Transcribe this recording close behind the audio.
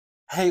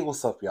Hey,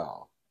 what's up,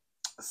 y'all?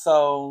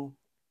 So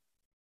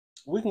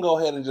we can go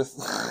ahead and just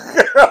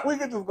we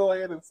can just go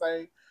ahead and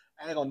say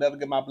I ain't gonna never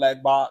get my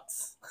black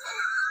box.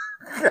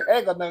 I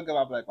ain't gonna never get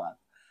my black box.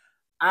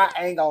 I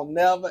ain't gonna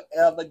never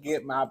ever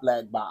get my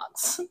black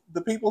box. The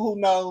people who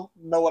know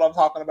what I'm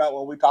talking about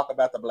when we talk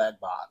about the black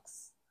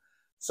box.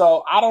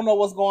 So I don't know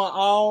what's going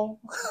on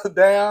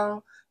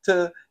down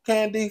to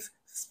Kandi's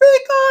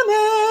speak on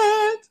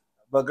it.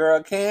 But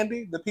girl,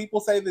 Kandi, the people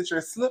say that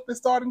your slip is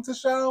starting to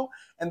show,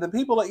 and the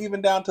people are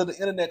even down to the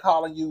internet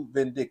calling you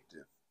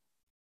vindictive.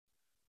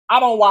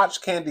 I don't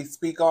watch Kandi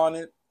speak on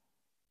it.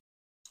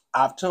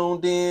 I've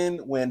tuned in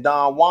when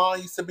Don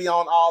Juan used to be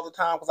on all the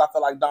time because I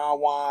feel like Don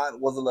Juan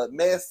was a little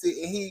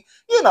messy.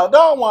 And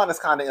Don Juan is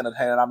kind of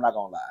entertaining, I'm not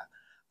going to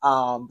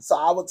lie. So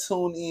I would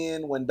tune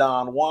in when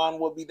Don Juan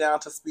would be down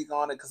to speak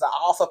on it because I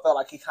also felt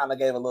like he kind of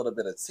gave a little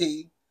bit of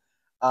tea.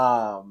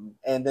 And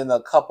then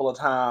a couple of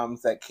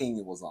times that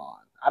Kenya was on.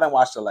 I didn't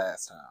watch the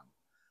last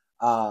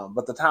time.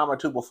 But the time or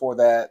two before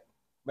that,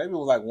 maybe it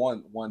was like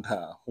one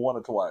time, one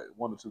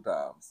or two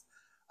times,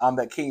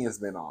 that Kenya's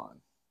been on.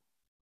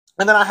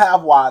 And then I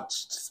have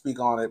watched Speak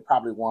On It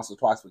probably once or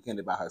twice with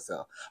Kandi by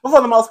herself. But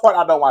for the most part,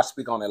 I don't watch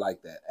Speak On It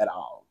like that at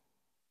all.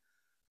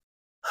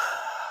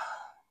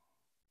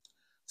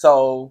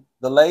 So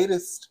the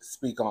latest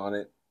Speak On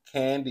It,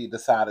 Kandi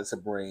decided to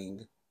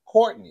bring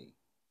Courtney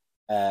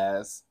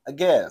as a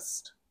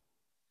guest.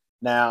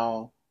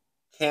 Now,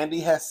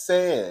 Kandi has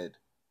said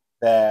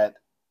that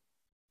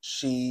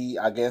she,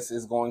 I guess,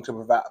 is going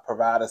to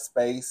provide a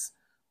space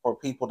for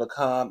people to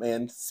come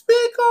and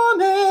speak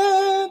on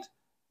it.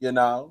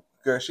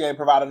 Girl, she ain't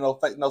providing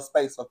no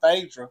space for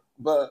Phaedra,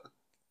 but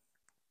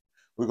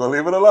we're going to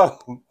leave it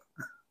alone.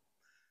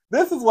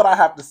 This is what I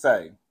have to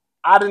say.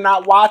 I did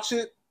not watch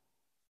it,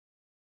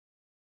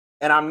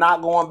 and I'm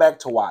not going back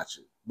to watch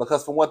it.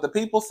 Because from what the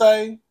people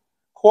say,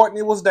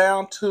 Courtney was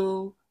down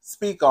to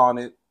speak on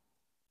it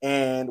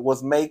and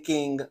was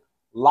making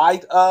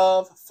light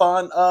of,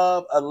 fun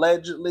of,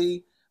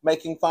 allegedly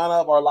making fun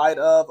of or light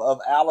of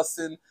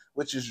Allison,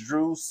 which is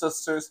Drew's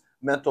sister's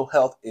mental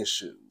health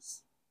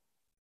issues.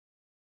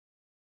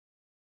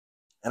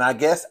 And I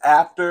guess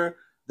after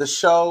the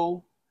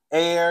show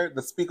aired,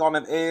 the Speak On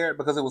It aired,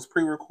 because it was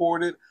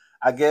pre-recorded,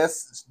 I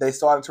guess they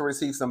started to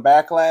receive some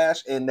backlash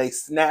and they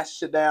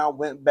snatched it down,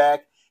 went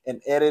back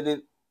and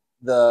edited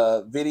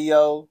the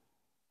video,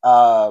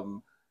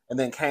 and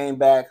then came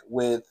back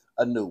with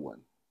a new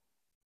one.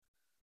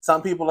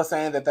 Some people are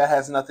saying that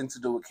has nothing to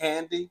do with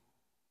Kandi,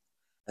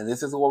 and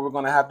this is where we're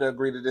going to have to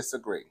agree to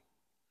disagree.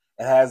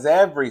 It has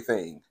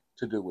everything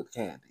to do with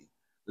Kandi.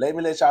 Let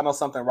me let y'all know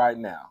something right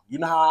now. You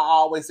know how I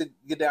always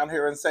get down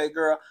here and say,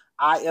 girl,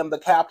 I am the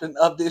captain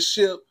of this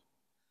ship.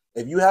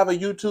 If you have a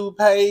YouTube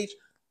page,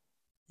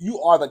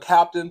 you are the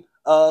captain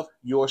of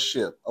your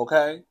ship,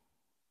 okay?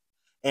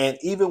 And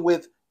even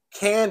with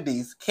Kandi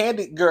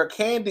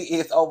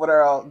is over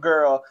there,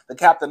 girl, the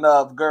captain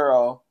of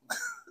girl,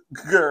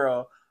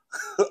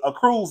 a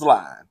cruise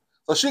line.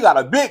 So she got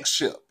a big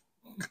ship,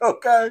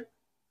 okay?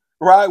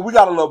 Right? We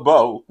got a little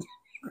boat.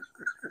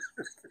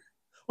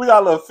 We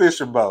got a little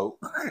fishing boat.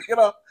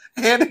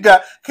 Kandi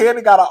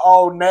got an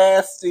old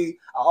nasty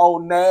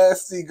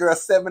girl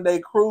 7-day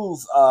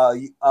cruise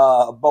boat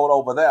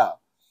over there.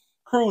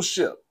 Cruise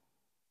ship.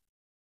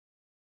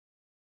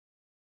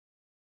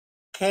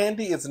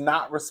 Kandi is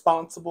not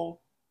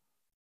responsible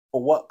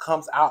for what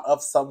comes out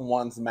of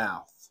someone's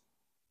mouth.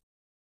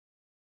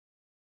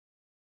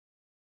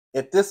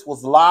 If this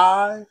was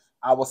live,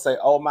 I would say,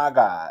 oh my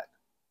God.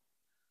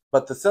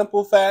 But the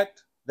simple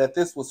fact that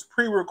this was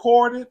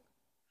pre-recorded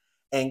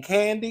and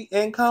Kandi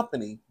and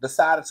company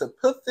decided to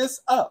put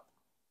this up,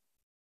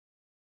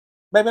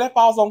 baby, that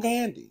falls on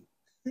Kandi.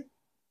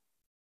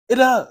 It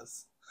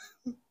does.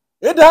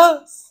 It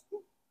does.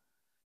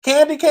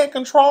 Kandi can't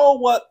control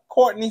what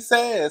Courtney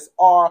says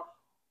or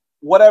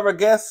whatever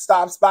guest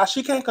stops by.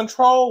 She can't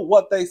control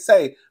what they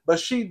say, but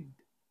she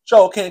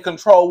sure can't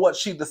control what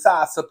she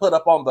decides to put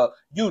up on the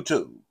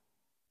YouTube.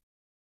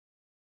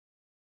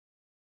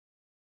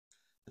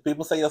 The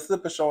people say your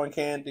slip is showing,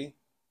 Kandi.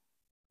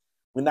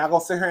 We're not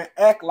going to sit here and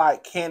act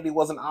like Kandi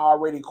wasn't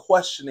already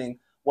questioning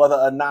whether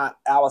or not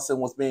Allison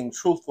was being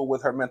truthful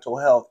with her mental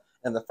health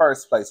in the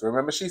first place.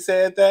 Remember she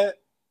said that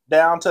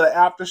down to the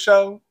after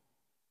show?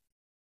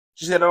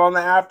 She said it on the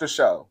after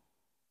show.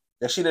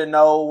 That she didn't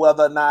know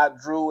whether or not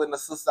Drew and the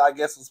sister, I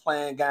guess, was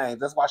playing games.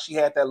 That's why she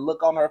had that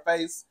look on her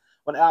face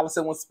when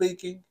Allison was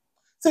speaking.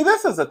 See,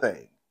 this is the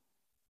thing.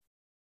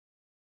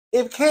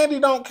 If Kandi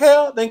don't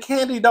care, then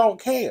Kandi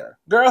don't care.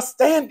 Girl,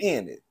 stand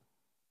in it.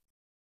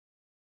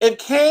 If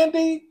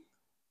Kandi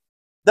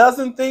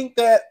doesn't think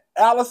that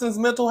Allison's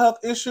mental health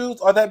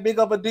issues are that big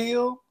of a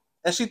deal,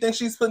 and she thinks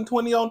she's putting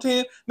 20 on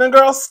 10, then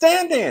girl,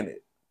 stand in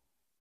it.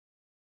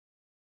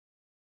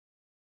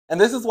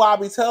 And this is why I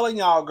be telling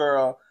y'all,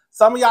 girl,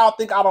 some of y'all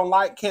think I don't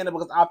like Kandi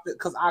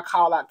because I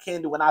call out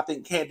Kandi when I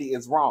think Kandi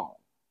is wrong.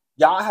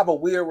 Y'all have a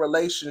weird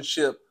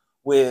relationship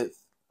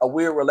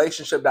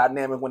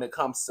dynamic when it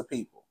comes to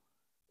people.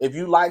 If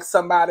you like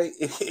somebody,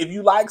 if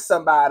you like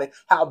somebody,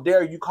 how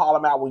dare you call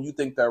them out when you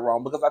think they're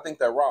wrong? Because I think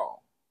they're wrong.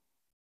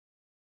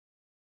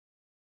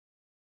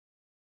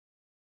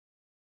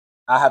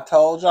 I have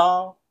told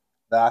y'all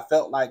that I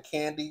felt like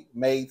Kandi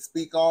made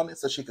speak on it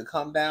so she could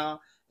come down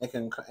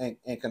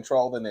and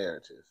control the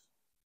narrative.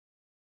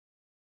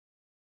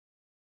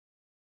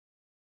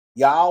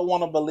 Y'all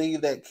want to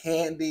believe that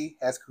Kandi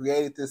has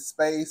created this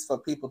space for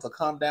people to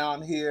come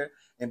down here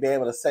and be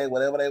able to say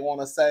whatever they want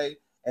to say.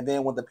 And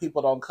then when the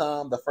people don't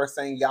come, the first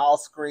thing y'all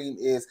scream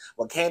is,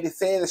 well, Kandi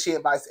said that she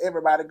invites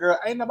everybody. Girl,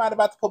 ain't nobody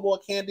about to put more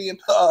candy in,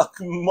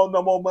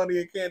 no more money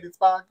in Kandi's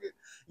pocket.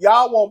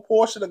 Y'all want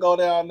Portia to go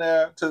down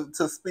there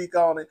to speak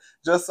on it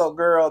just so,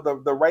 girl,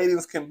 the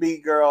ratings can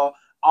be, girl,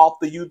 off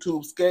the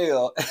YouTube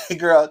scale.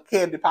 Girl,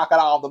 Kandi pocket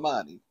all the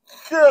money.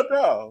 Girl,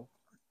 no.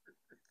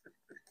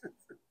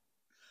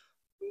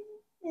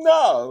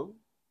 No.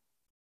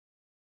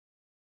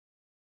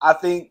 I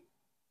think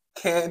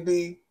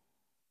Kandi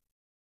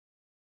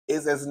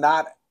is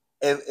not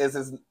as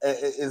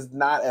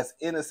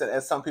innocent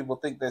as some people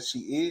think that she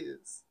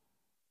is.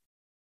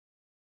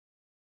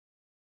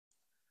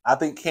 I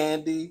think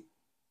Kandi,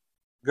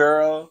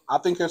 girl, I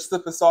think her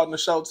slip and salt in the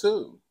show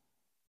too.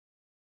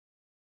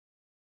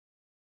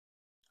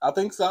 I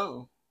think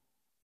so.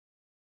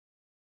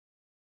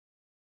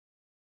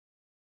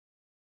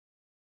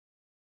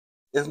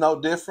 It's no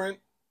different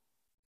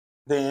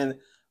than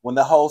when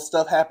the whole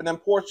stuff happened in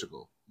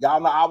Portugal.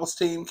 Y'all know I was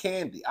team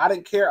Kandi. I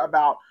didn't care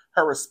about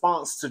her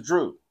response to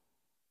Drew.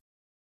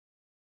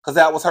 Because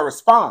that was her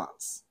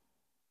response.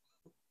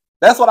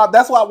 That's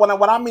why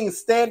when I mean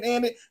stand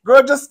in it,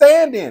 girl, just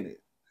stand in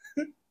it.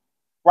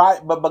 Right?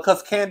 But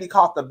because Kandi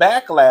caught the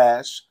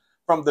backlash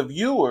from the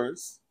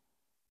viewers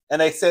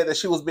and they said that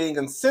she was being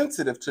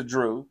insensitive to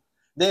Drew,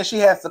 then she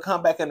has to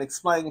come back and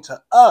explain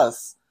to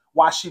us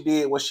why she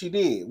did what she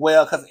did.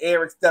 Well, because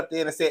Eric stepped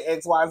in and said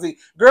X, Y, Z.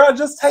 Girl,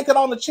 just take it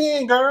on the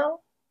chin,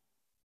 girl.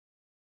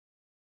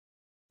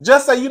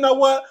 Just say, you know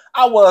what?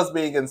 I was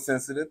being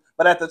insensitive,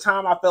 but at the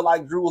time I felt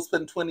like Drew was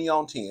putting 20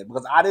 on 10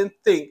 because I didn't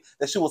think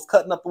that she was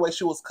cutting up the way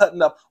she was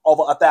cutting up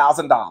over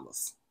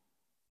 $1,000.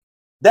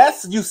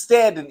 That's you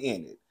standing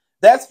in it.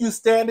 That's you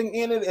standing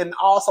in it and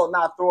also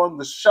not throwing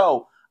the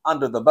show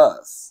under the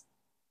bus.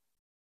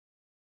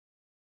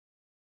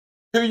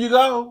 Here you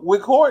go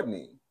with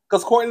Courtney.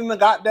 Because Courtney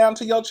got down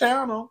to your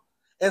channel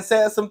and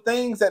said some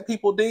things that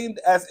people deemed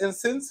as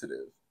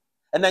insensitive.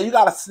 And now you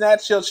gotta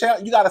snatch your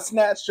channel, you gotta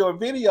snatch your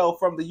video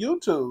from the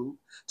YouTube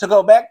to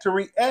go back to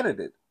re-edit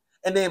it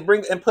and then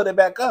bring and put it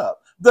back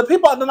up. The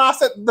people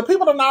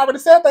that already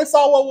said they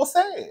saw what was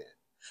said.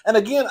 And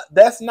again,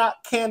 that's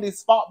not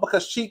Kandi's fault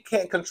because she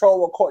can't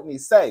control what Courtney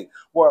say.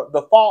 Where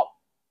the fault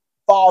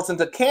falls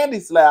into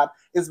Kandi's lap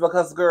is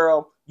because,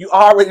 girl, you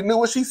already knew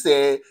what she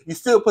said. You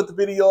still put the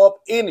video up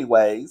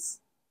anyways.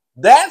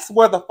 That's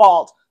where the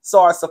fault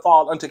starts to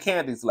fall into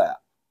Kandi's lap.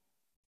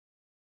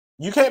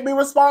 You can't be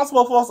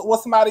responsible for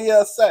what somebody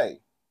else say.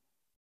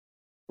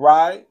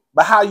 Right?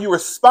 But how you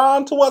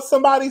respond to what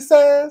somebody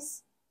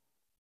says,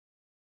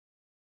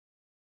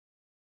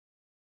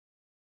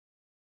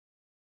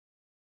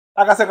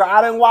 like I said, girl,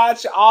 I didn't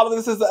watch. All of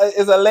this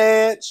is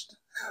alleged.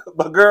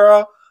 But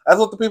girl, that's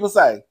what the people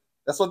say.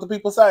 That's what the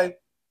people say.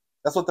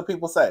 That's what the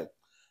people say.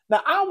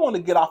 Now, I want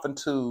to get off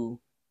into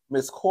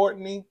Miss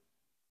Courtney,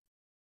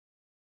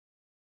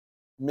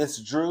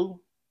 Miss Drew,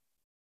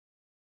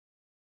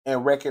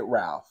 and Wreck-It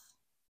Ralph.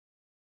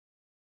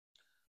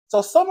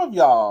 So some of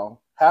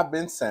y'all have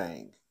been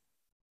saying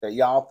that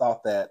y'all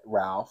thought that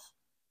Ralph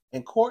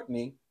and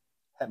Courtney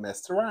had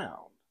messed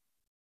around.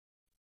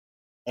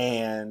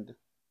 And,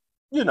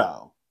 you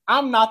know,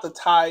 I'm not the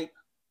type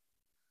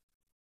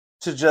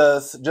to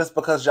just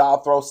because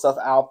y'all throw stuff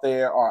out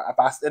there, or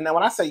and then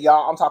when I say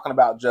y'all, I'm talking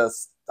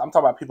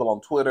about people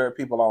on Twitter,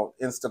 people on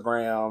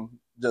Instagram,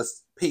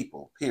 just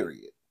people,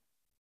 period.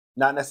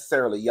 Not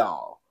necessarily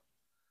y'all.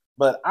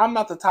 But I'm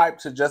not the type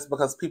to just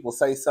because people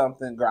say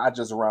something, girl, I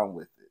just run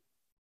with it.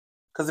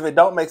 Because if it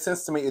don't make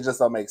sense to me, it just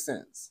don't make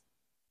sense.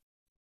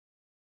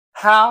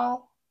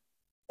 How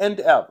and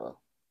ever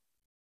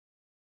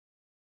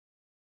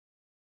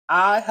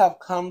I have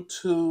come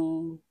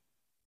to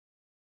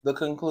the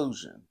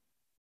conclusion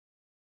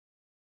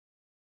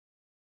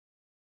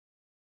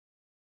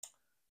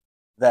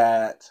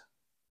that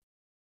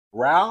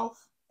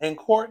Ralph and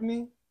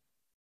Courtney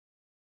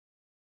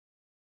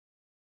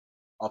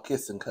are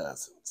kissing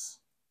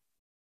cousins.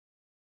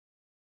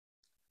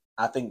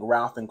 I think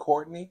Ralph and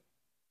Courtney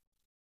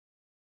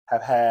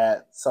have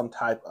had some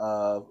type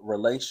of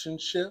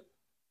relationship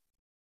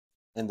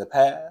in the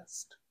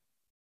past.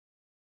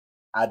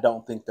 I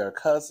don't think they're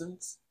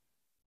cousins.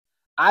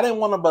 I didn't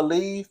want to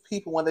believe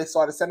people when they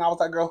started saying, I was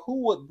like, girl,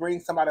 who would bring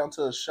somebody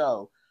onto a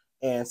show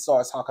and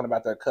start talking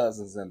about their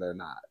cousins and they're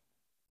not?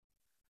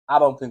 I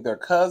don't think they're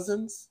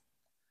cousins.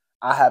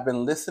 I have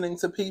been listening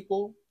to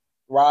people,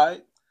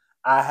 right?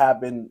 I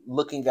have been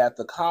looking at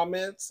the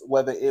comments,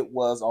 whether it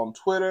was on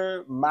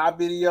Twitter, my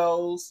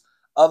videos,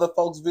 other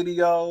folks'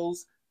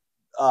 videos,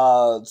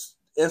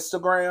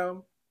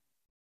 Instagram.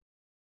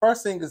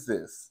 First thing is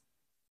this.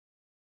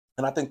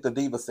 And I think the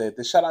diva said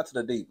this. Shout out to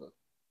the diva.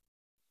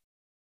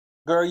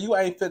 Girl, you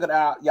ain't figured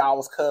out y'all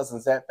was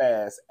cousins that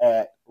fast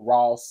at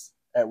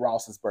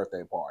Ross's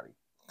birthday party.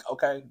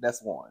 Okay,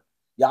 that's one.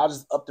 Y'all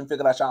just upped and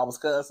figured out y'all was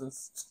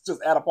cousins just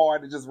at a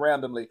party, just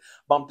randomly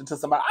bumped into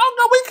somebody. Oh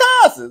no, we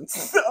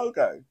cousins.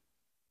 Okay.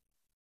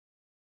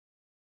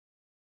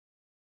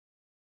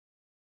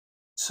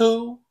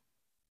 2,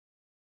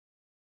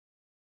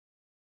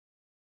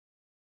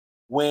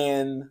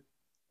 when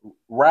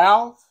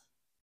Ralph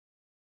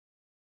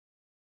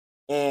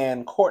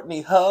and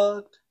Courtney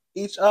hugged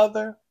each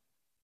other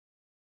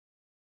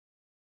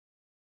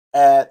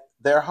at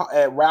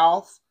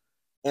Ralph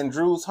and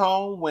Drew's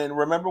home.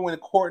 Remember when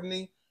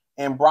Courtney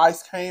and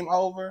Bryce came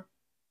over?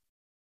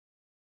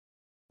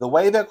 The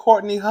way that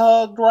Courtney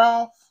hugged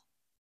Ralph,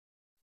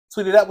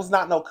 sweetie, that was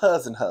not no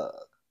cousin hug.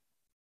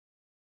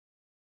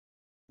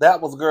 That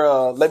was,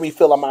 girl, let me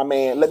feel on my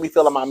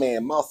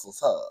man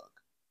muscles hug.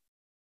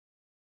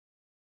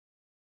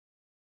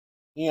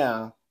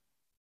 Yeah.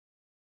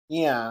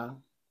 Yeah.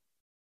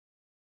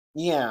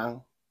 Yeah.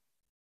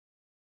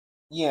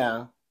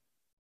 Yeah.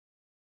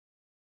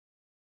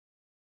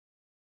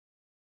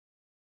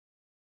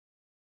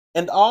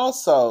 And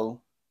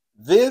also,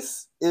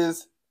 this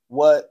is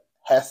what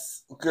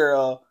has,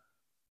 girl,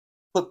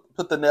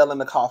 put the nail in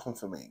the coffin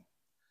for me.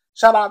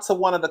 Shout out to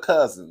one of the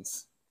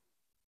cousins.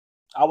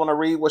 I want to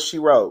read what she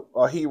wrote,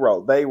 or he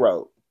wrote, they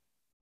wrote.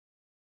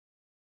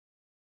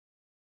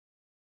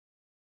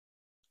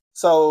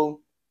 So,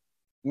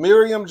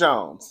 Miriam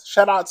Jones,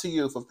 shout out to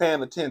you for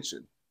paying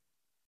attention.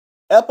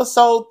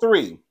 Episode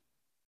 3.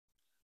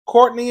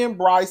 Courtney and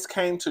Bryce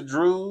came to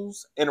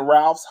Drew's and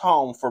Ralph's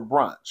home for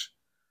brunch.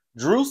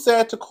 Drew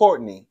said to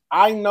Courtney,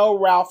 I know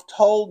Ralph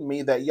told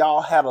me that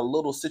y'all had a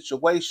little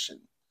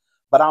situation,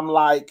 but I'm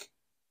like,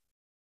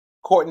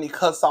 Courtney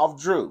cuts off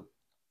Drew.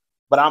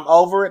 But I'm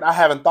over it. I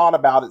haven't thought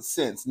about it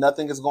since.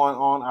 Nothing is going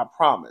on, I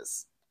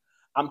promise.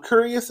 I'm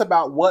curious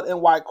about what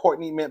and why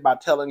Courtney meant by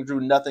telling Drew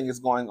nothing is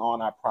going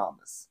on, I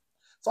promise.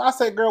 So I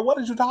said, girl, what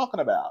are you talking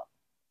about?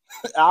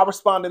 I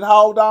responded,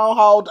 hold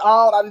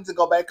on. I need to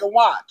go back and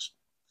watch.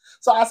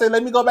 So I said,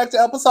 let me go back to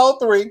episode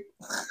 3.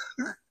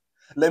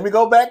 Let me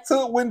go back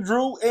to when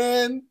Drew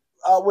and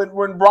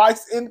when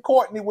Bryce and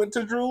Courtney went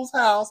to Drew's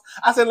house.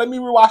 I said, let me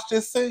rewatch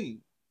this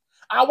scene.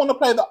 I want to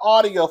play the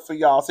audio for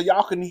y'all so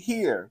y'all can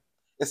hear.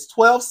 It's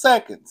 12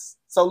 seconds.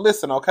 So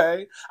listen,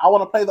 okay? I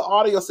want to play the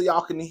audio so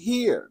y'all can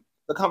hear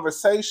the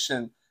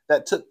conversation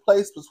that took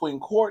place between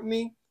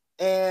Courtney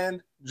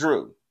and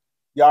Drew.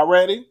 Y'all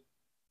ready?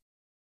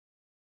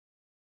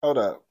 Hold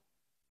up.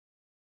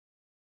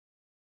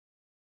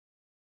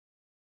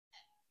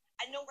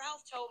 I know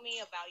Ralph told me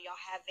about y'all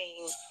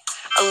having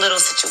a little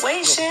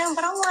situation,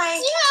 but I'm like,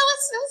 yeah, it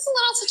was a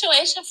little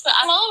situation, but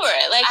I'm over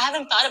it. Like, I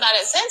haven't thought about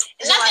it since.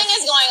 Nothing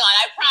is going on,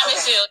 I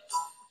promise you.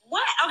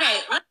 What? Okay.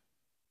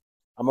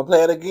 I'm going to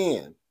play it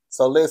again.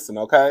 So listen,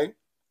 okay?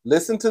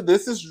 Listen to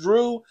this is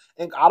Drew,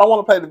 and I don't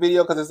want to play the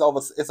video because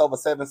it's over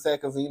 7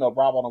 seconds, and you know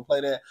Bravo don't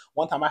play that.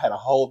 One time I had a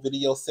whole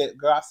video set,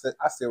 girl.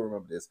 I still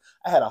remember this.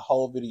 I had a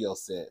whole video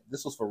set.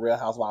 This was for Real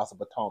Housewives of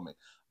Potomac.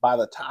 By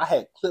the time I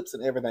had clips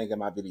and everything in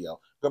my video,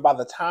 girl. By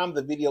the time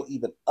the video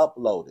even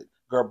uploaded,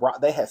 girl,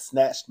 they had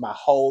snatched my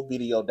whole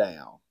video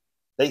down.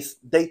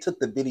 They took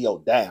the video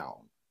down.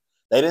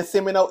 They didn't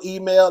send me no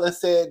email and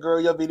said,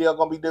 girl, your video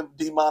gonna be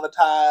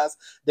demonetized.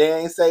 They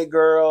ain't say,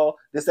 girl,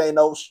 this ain't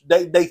no,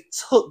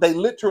 they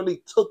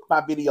literally took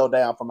my video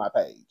down from my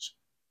page.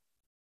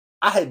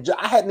 I had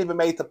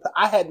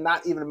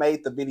not even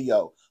made the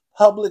video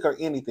public or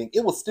anything.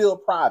 It was still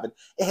private.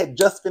 It had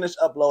just finished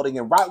uploading,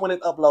 and right when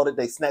it uploaded,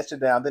 they snatched it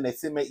down. Then they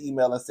sent me an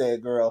email and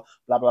said, girl,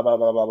 blah, blah, blah,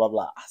 blah, blah, blah,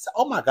 blah. I said,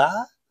 oh my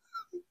God.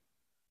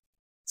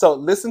 So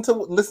listen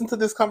to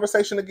this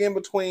conversation again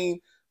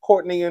between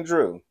Courtney and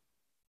Drew.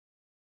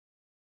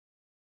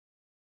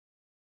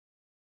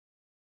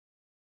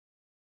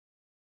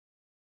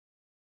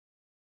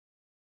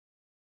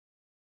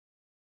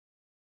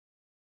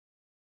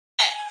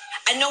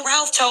 I know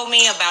Ralph told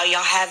me about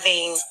y'all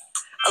having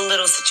a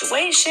little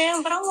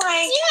situation, but I'm like,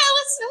 yeah, it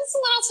was a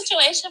little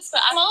situation,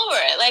 but I'm over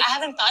it. Like, I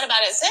haven't thought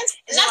about it since.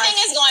 Nothing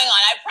is going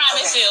on, I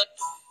promise you.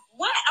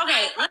 What?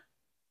 Okay.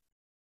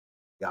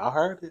 Y'all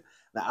heard it.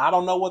 Now, I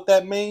don't know what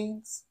that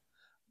means,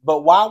 but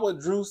why would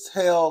Drew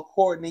tell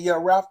Courtney, yeah,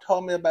 Ralph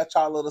told me about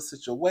y'all little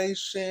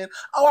situation.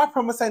 Oh, I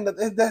promise ain't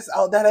nothing.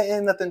 That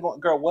ain't nothing going.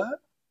 Girl,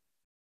 what?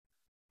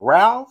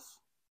 Ralph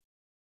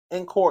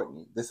and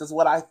Courtney. This is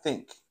what I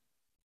think.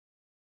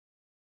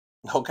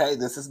 Okay,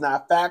 this is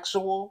not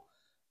factual.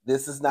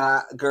 This is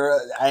not,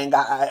 girl.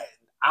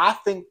 I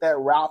think that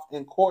Ralph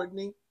and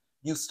Courtney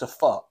used to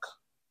fuck.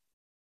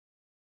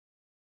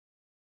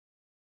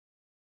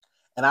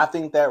 And I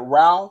think that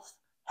Ralph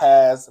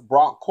has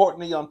brought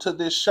Courtney onto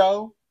this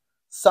show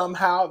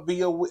somehow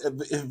via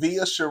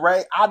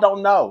Sheree. I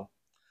don't know.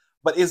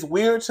 But it's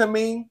weird to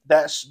me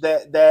that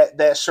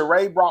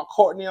Sheree brought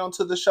Courtney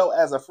onto the show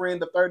as a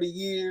friend of 30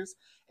 years.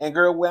 And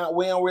girl,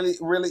 we don't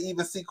really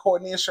even see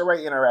Courtney and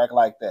Sheree interact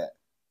like that.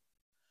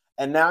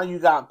 And now you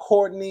got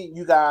Courtney.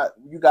 You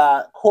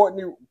got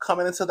Courtney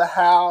coming into the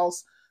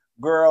house,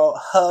 girl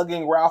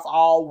hugging Ralph,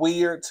 all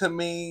weird to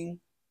me.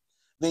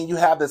 Then you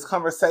have this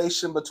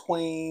conversation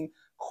between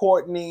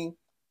Courtney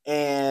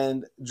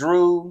and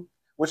Drew,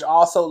 which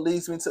also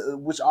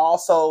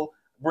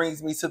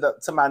brings me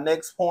to my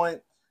next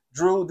point.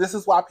 Drew, this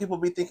is why people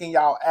be thinking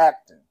y'all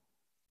acting.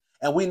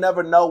 And we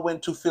never know when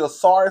to feel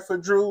sorry for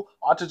Drew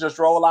or to just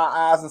roll our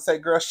eyes and say,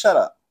 girl, shut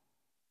up.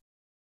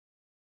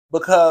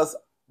 Because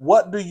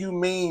what do you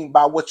mean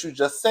by what you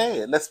just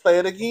said? Let's play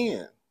it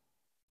again.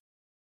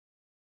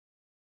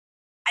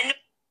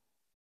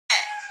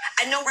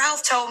 I know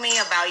Ralph told me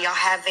about y'all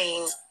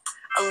having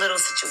a little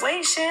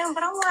situation,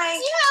 but I'm like,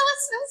 yeah,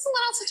 it's a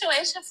little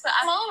situation, but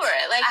I'm over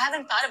it. Like, I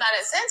haven't thought about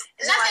it since.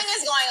 Nothing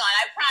is going on,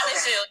 I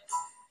promise you.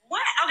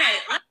 What?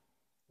 Okay.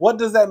 What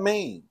does that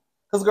mean?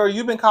 Because, girl,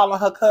 you've been calling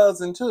her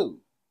cousin, too.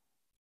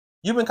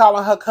 You've been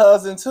calling her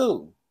cousin,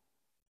 too.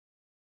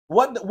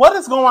 What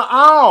is going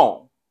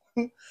on?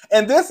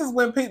 And this is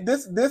when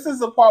this is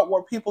the part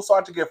where people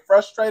start to get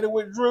frustrated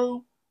with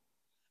Drew,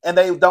 and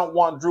they don't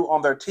want Drew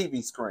on their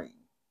TV screen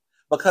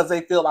because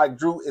they feel like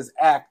Drew is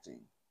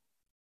acting.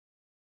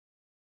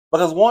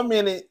 Because one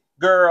minute,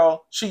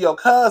 girl, she your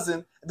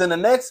cousin, then the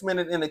next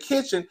minute in the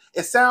kitchen,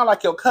 it sounds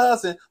like your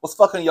cousin was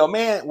fucking your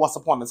man once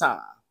upon a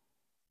time.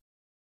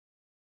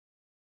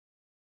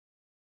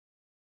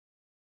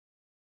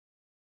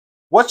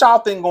 What y'all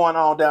think going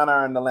on down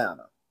there in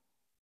Atlanta?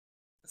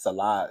 It's a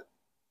lot.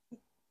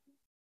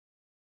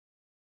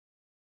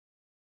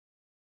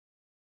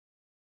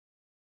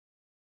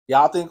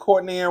 Y'all think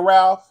Courtney and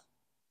Ralph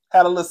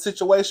had a little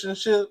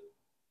situationship?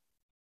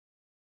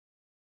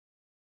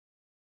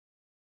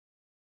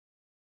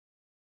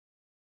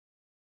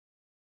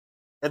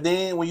 And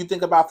then when you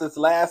think about this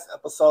last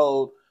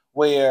episode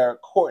where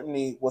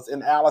Courtney was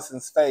in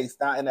Allison's face,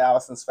 not in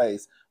Allison's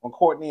face, when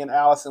Courtney and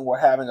Allison were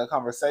having a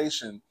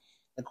conversation,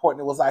 and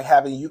Courtney was like,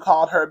 having you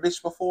called her a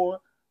bitch before?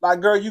 Like,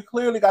 girl, you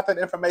clearly got that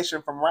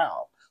information from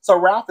Ralph. So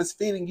Ralph is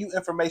feeding you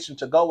information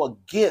to go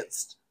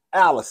against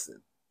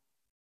Allison.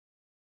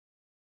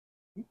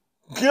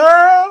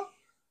 Girl.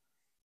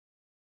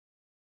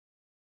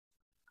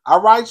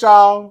 All right,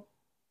 y'all.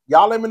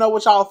 Y'all let me know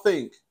what y'all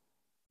think.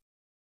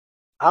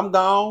 I'm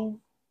gone.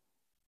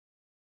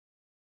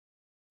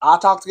 I'll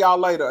talk to y'all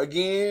later.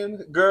 Again,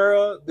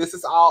 girl, this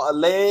is all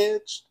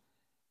alleged.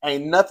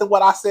 Ain't nothing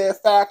what I said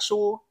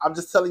factual. I'm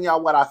just telling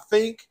y'all what I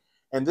think.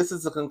 And this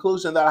is the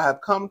conclusion that I have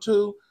come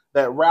to,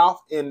 that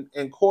Ralph and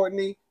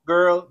Courtney,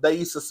 girl, they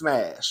used to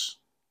smash.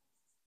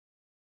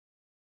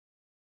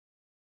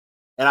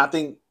 And I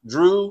think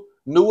Drew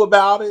knew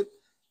about it.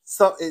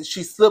 So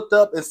she slipped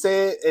up and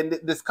said, and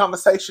this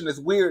conversation is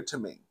weird to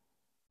me.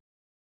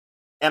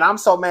 And I'm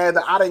so mad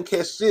that I didn't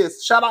catch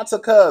this. Shout out to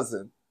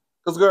cousin.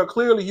 Because, girl,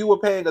 clearly you were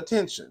paying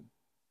attention.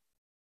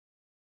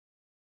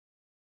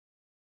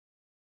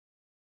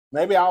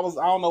 Maybe I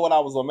don't know what I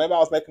was on. Maybe I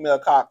was making me a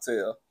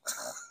cocktail.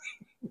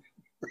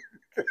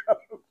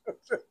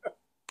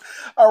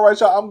 All right,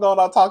 y'all. I'm going.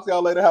 I'll talk to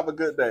y'all later. Have a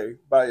good day.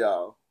 Bye,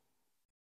 y'all.